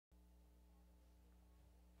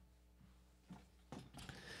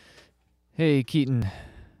Hey Keaton,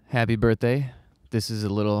 happy birthday. This is a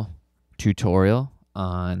little tutorial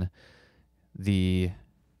on the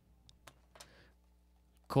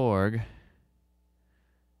Korg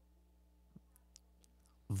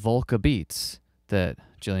Volca beats that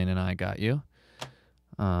Jillian and I got you.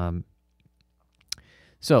 Um,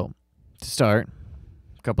 so, to start,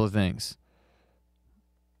 a couple of things.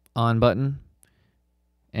 On button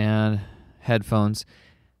and headphones.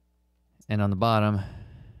 And on the bottom,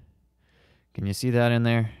 can you see that in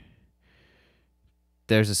there?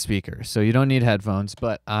 There's a speaker. So you don't need headphones,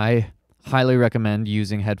 but I highly recommend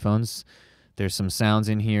using headphones. There's some sounds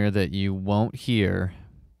in here that you won't hear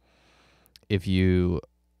if you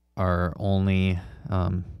are only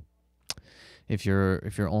if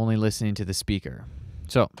you're only listening to the speaker.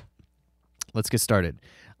 So let's get started.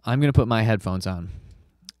 I'm gonna put my headphones on,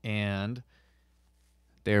 and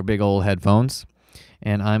they're big old headphones,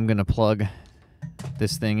 and I'm gonna plug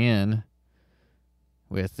this thing in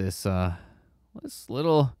with this this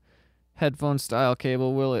little headphone style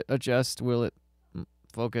cable. Will it adjust? Will it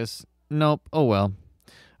focus? Nope. Oh well.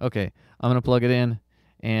 Okay, I'm gonna plug it in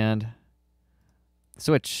and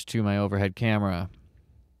switch to my overhead camera.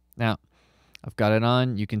 Now, I've got it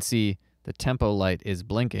on. You can see the tempo light is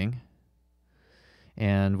blinking,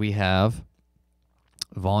 and we have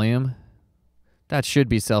volume. That should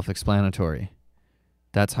be self-explanatory.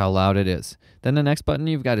 That's how loud it is. Then the next button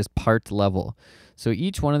you've got is part level. So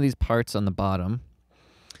each one of these parts on the bottom,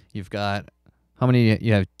 you've got, how many?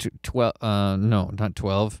 You have 12, no, not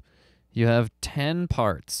 12. You have 10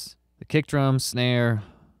 parts. The kick drum, snare,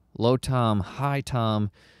 low tom, high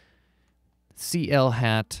tom, CL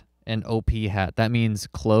hat, and OP hat. That means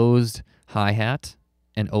closed hi-hat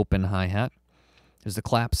and open hi-hat. There's the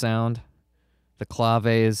clap sound, the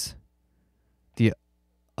claves, the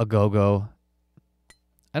agogo.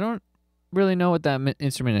 I don't really know what that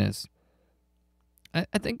instrument is. I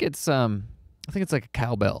think it's like a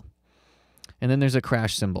cowbell. And then there's a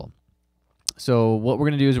crash cymbal. So what we're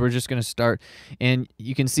gonna do is we're just gonna start, and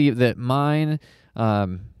you can see that mine,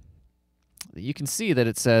 you can see that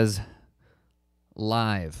it says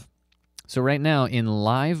live. So right now in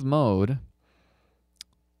live mode,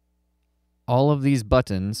 all of these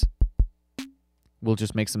buttons will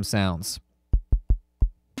just make some sounds.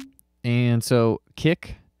 And so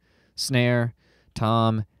kick, snare,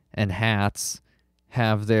 tom, and hats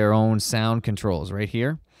have their own sound controls right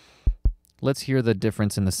here. Let's hear the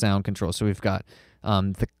difference in the sound control. So we've got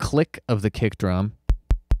the click of the kick drum.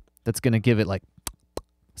 That's going to give it like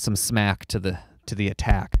some smack to the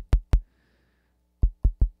attack.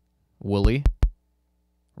 Woolly,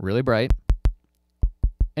 really bright,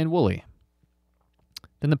 and woolly.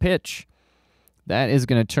 Then the pitch. That is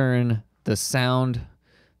going to turn the sound.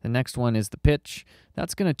 The next one is the pitch.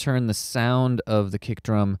 That's going to turn the sound of the kick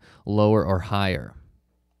drum lower or higher.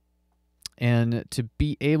 And to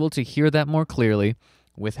be able to hear that more clearly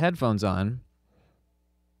with headphones on,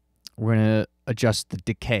 we're going to adjust the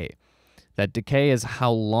decay. That decay is how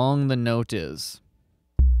long the note is.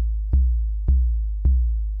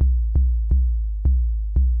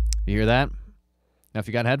 You hear that? Now, if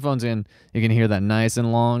you got headphones in, you can hear that nice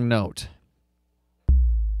and long note.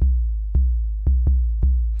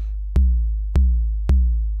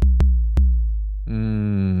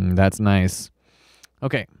 That's nice.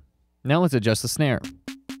 Okay, now let's adjust the snare.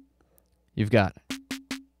 You've got,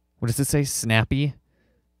 what does it say? Snappy?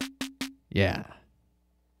 Yeah.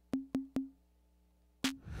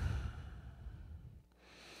 And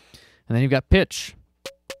then you've got pitch.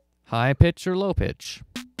 High pitch or low pitch.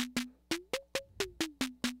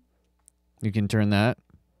 You can turn that.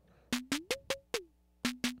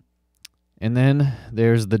 And then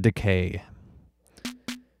there's the decay.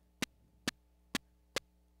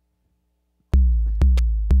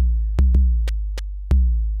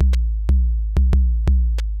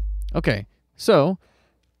 Okay, so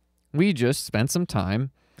we just spent some time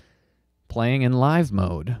playing in live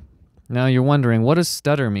mode. Now you're wondering, what does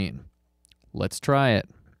stutter mean? Let's try it.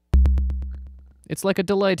 It's like a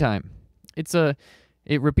delay time.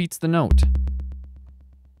 It repeats the note.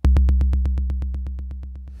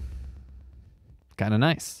 Kind of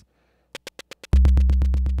nice.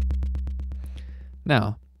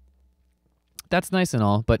 Now, that's nice and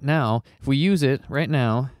all, but now, if we use it right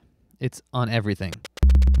now, it's on everything.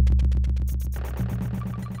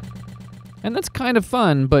 And that's kind of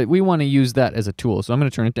fun, but we want to use that as a tool. So I'm going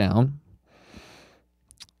to turn it down.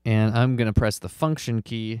 And I'm going to press the function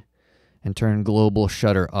key and turn global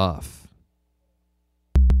shutter off.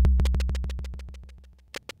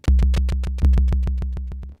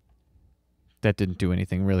 That didn't do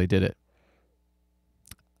anything really, did it?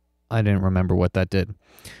 I didn't remember what that did.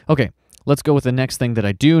 Okay, let's go with the next thing that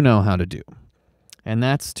I do know how to do, and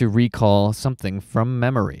that's to recall something from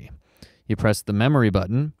memory. You press the memory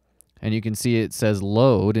button, and you can see it says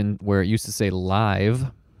load, and where it used to say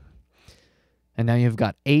live. And now you've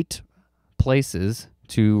got 8 places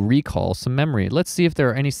to recall some memory. Let's see if there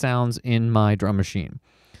are any sounds in my drum machine.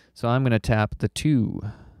 So I'm going to tap the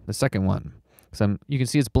second one. So you can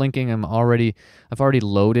see it's blinking. I've already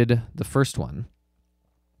loaded the first one.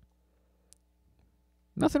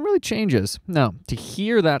 Nothing really changes. Now, to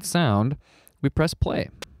hear that sound, we press play.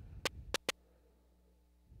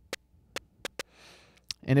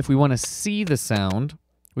 And if we want to see the sound,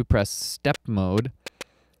 we press step mode.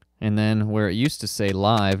 And then where it used to say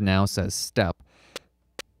live now says step.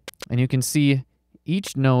 And you can see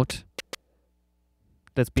each note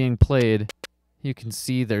that's being played, you can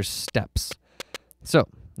see there's steps. So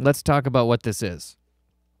let's talk about what this is.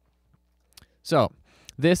 So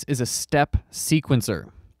this is a step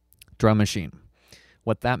sequencer drum machine.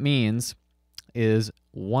 What that means is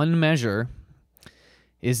one measure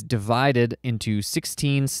is divided into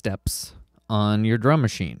 16 steps on your drum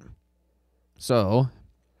machine. So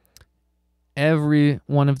every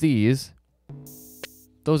one of these,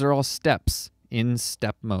 those are all steps in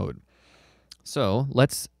step mode. So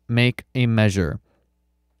let's make a measure.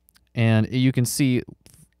 And you can see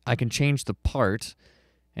I can change the part,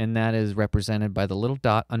 and that is represented by the little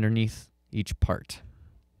dot underneath each part.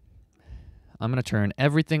 I'm going to turn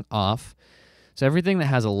everything off. So everything that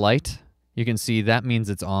has a light, you can see that means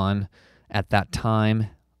it's on at that time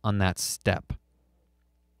on that step.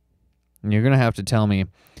 And you're going to have to tell me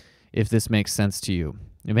if this makes sense to you.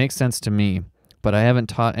 It makes sense to me, but I haven't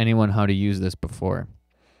taught anyone how to use this before.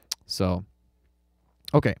 So,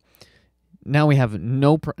 okay. Now we have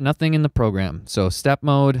nothing in the program. So step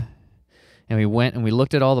mode, and we went and we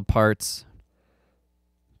looked at all the parts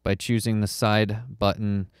by choosing the side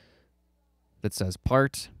button that says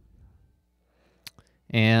part.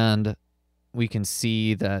 And we can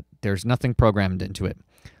see that there's nothing programmed into it.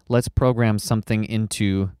 Let's program something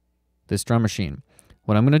into this drum machine.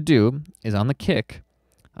 What I'm going to do is on the kick,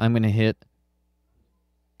 I'm going to hit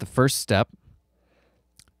the first step,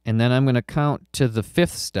 and then I'm going to count to the 5th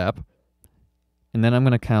step, and then I'm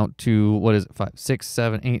going to count to, what is it, 5, 6,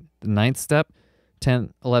 7, 8, the 9th step,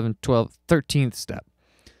 10, 11, 12, 13th step.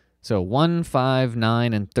 So 1, 5,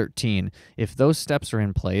 9, and 13. If those steps are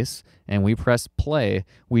in place and we press play,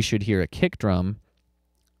 we should hear a kick drum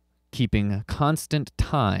keeping a constant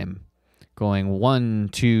time going 1,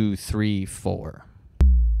 2, 3, 4.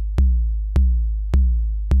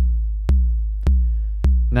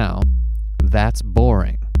 Now, that's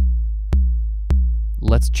boring.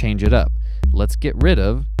 Let's change it up. Let's get rid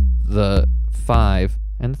of the 5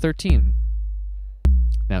 and 13.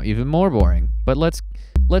 Now, even more boring, but let's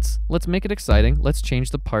make it exciting. Let's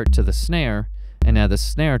change the part to the snare and add the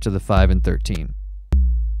snare to the 5 and 13.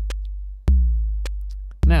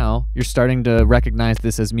 Now, you're starting to recognize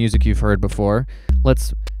this as music you've heard before.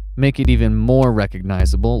 Let's make it even more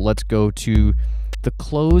recognizable. Let's go to the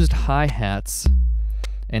closed hi-hats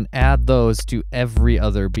and add those to every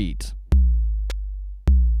other beat.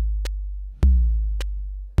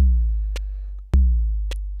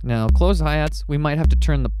 Now, closed hi-hats, we might have to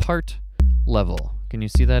turn the part level. Can you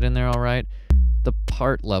see that in there all right? The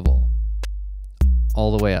part level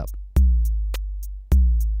all the way up.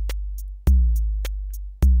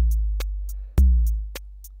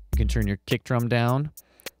 You can turn your kick drum down,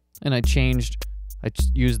 and I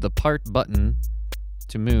used the part button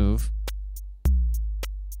to move,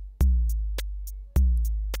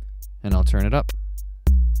 and I'll turn it up.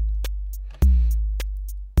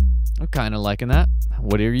 I'm kind of liking that.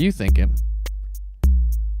 What are you thinking?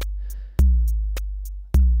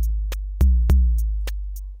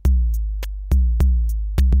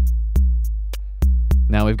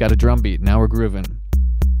 Now we've got a drum beat. Now we're grooving.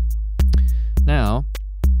 Now,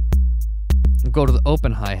 we'll go to the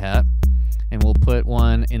open hi-hat, and we'll put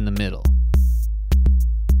one in the middle.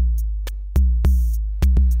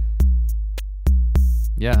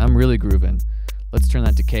 Yeah, I'm really grooving. Let's turn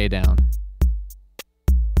that decay down.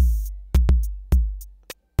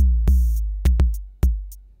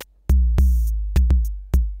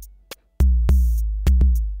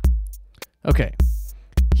 Okay,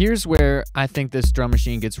 here's where I think this drum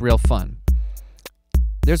machine gets real fun.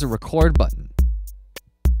 There's a record button.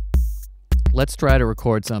 Let's try to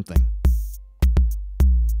record something.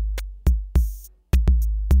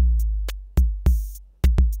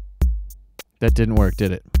 That didn't work,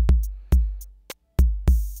 did it?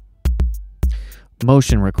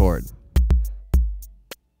 Motion record.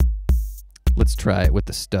 Let's try it with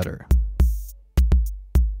the stutter.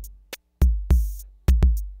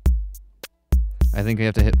 I think we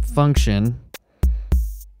have to hit function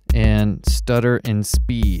and stutter and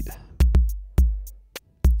speed.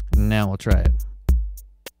 Now we'll try it.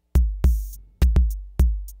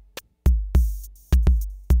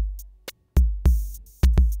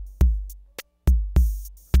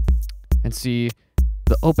 And see,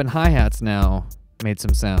 the open hi-hats now made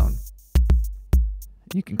some sound.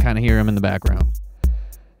 You can kind of hear them in the background.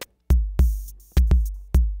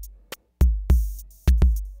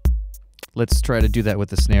 Let's try to do that with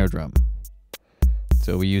the snare drum.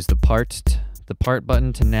 So we use the part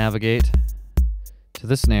button to navigate to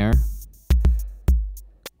the snare.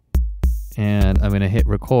 And I'm going to hit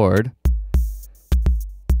record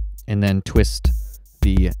and then twist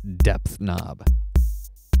the depth knob.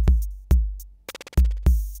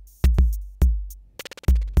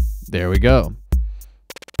 There we go.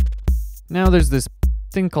 Now there's this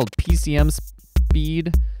thing called PCM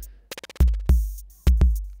speed.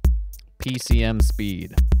 PCM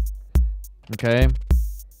speed. Okay?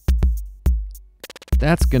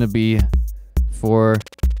 That's going to be for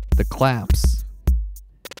the claps.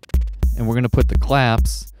 And we're going to put the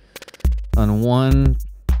claps on 1,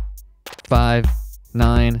 5,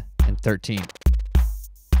 9, and 13. And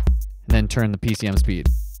then turn the PCM speed.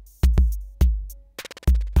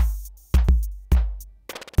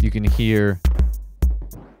 You can hear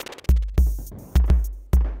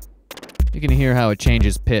how it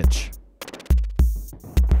changes pitch.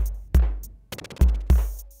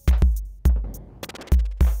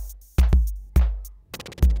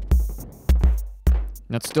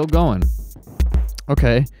 That's still going.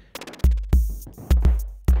 Okay.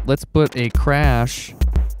 Let's put a crash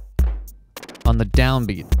on the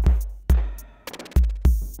downbeat.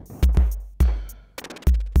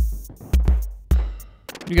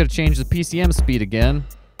 You gotta change the PCM speed again.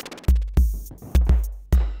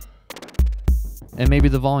 And maybe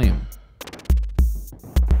the volume.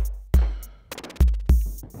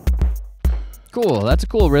 Cool, that's a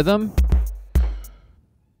cool rhythm.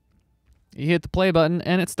 You hit the play button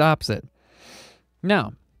and it stops it.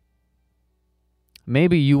 Now,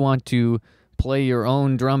 maybe you want to play your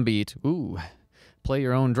own drum beat. Ooh, play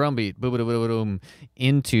your own drum beat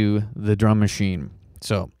into the drum machine.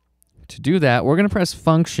 So, to do that, we're going to press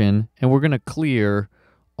function and we're going to clear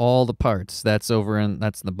all the parts. That's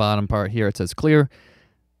the bottom part here. It says clear,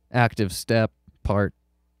 active step, part,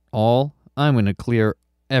 all. I'm going to clear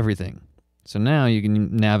everything. So now you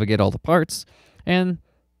can navigate all the parts and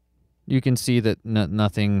you can see that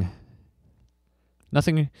nothing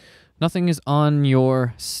is on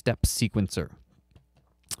your step sequencer.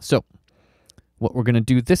 So what we're going to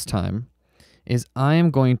do this time is I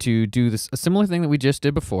am going to do a similar thing that we just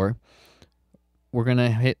did before. We're going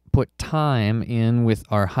to put time in with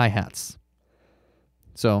our hi-hats.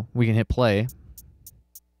 So we can hit play.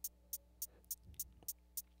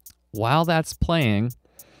 While that's playing,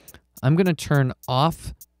 I'm going to turn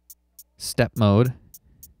off step mode.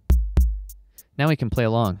 Now we can play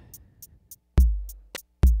along.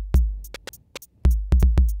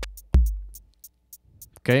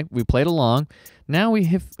 Okay, we played along. Now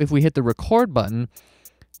if we hit the record button,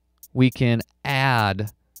 we can add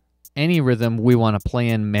any rhythm we want to play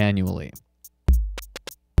in manually.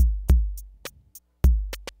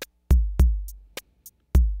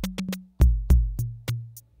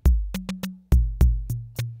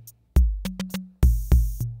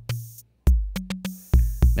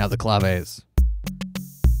 Now the claves.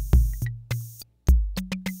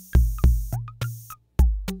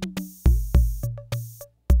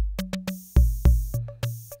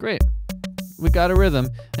 Great. We got a rhythm,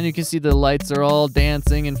 and you can see the lights are all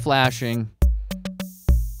dancing and flashing.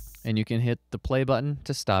 And you can hit the play button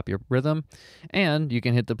to stop your rhythm, and you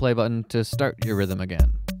can hit the play button to start your rhythm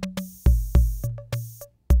again.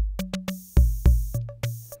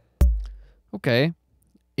 Okay,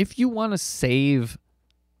 if you want to save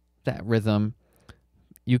that rhythm,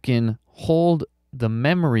 you can hold the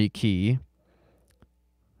memory key.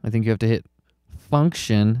 I think you have to hit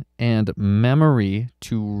function and memory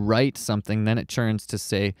to write something, then it turns to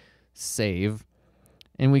say save,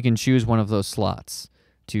 and we can choose one of those slots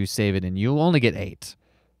to save it in. You'll only get 8.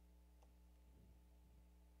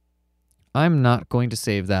 I'm not going to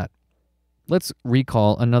save that. Let's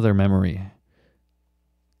recall another memory.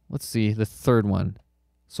 Let's see the third one.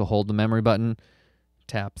 So hold the memory button,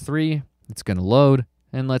 tap 3, it's going to load,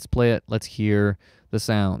 and let's play it. Let's hear the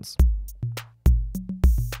sounds.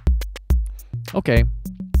 Okay.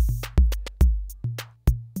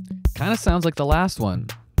 Kind of sounds like the last one.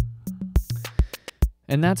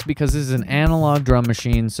 And that's because this is an analog drum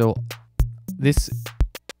machine, so this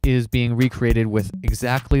is being recreated with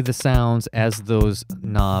exactly the sounds as those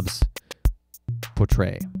knobs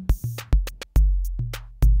portray.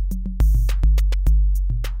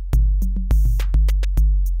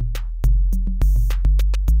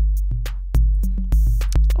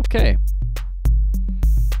 Okay.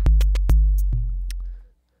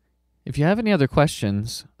 If you have any other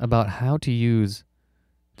questions about how to use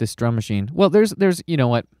this drum machine, well, there's you know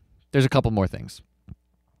what? There's a couple more things.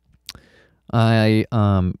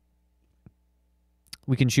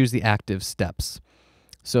 We can choose the active steps.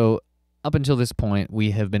 So up until this point,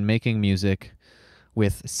 we have been making music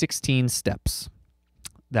with 16 steps.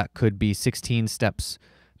 That could be 16 steps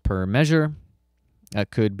per measure.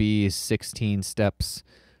 That could be 16 steps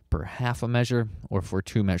per half a measure or for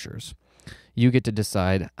 2 measures. You get to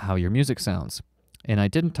decide how your music sounds. And I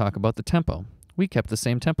didn't talk about the tempo. We kept the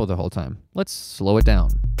same tempo the whole time. Let's slow it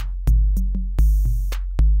down.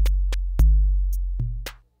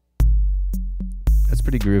 That's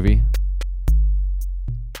pretty groovy.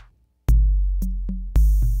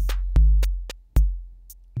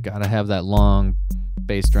 Gotta have that long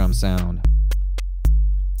bass drum sound.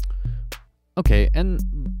 Okay, and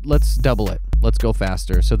let's double it. Let's go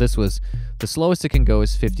faster. So this was, the slowest it can go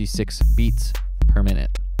is 56 beats per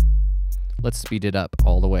minute. Let's speed it up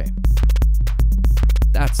all the way.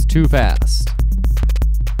 That's too fast.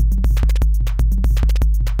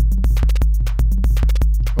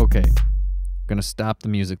 Okay, gonna stop the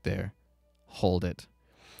music there. Hold it.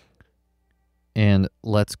 And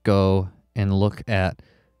let's go and look at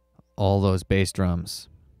all those bass drums.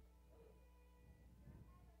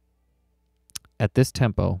 At this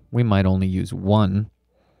tempo, we might only use 1.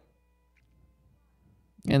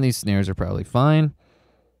 And these snares are probably fine.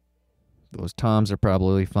 Those toms are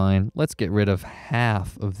probably fine. Let's get rid of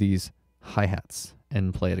half of these hi-hats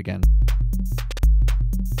and play it again.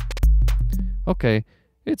 Okay,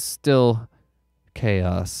 it's still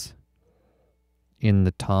chaos in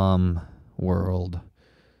the tom world.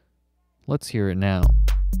 Let's hear it now.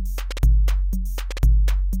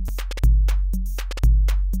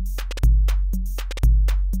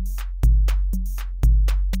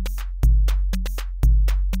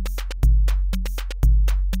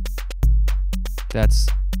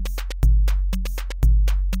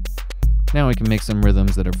 Now we can make some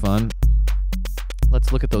rhythms that are fun.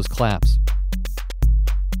 Let's look at those claps.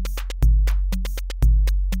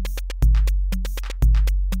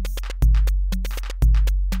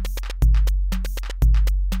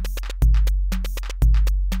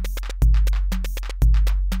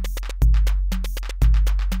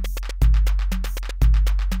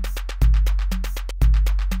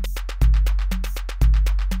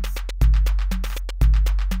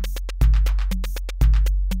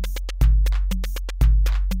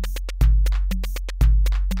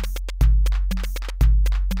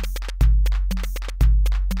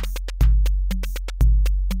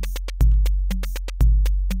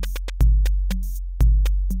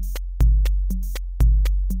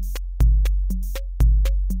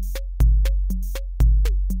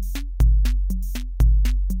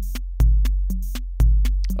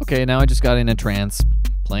 Okay, now I just got in a trance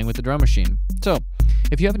playing with the drum machine. So,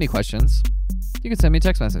 if you have any questions, you can send me a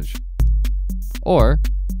text message. Or,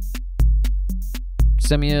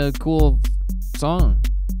 send me a cool song.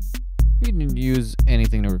 You can use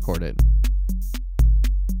anything to record it.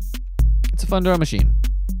 It's a fun drum machine.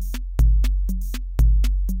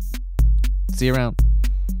 See you around.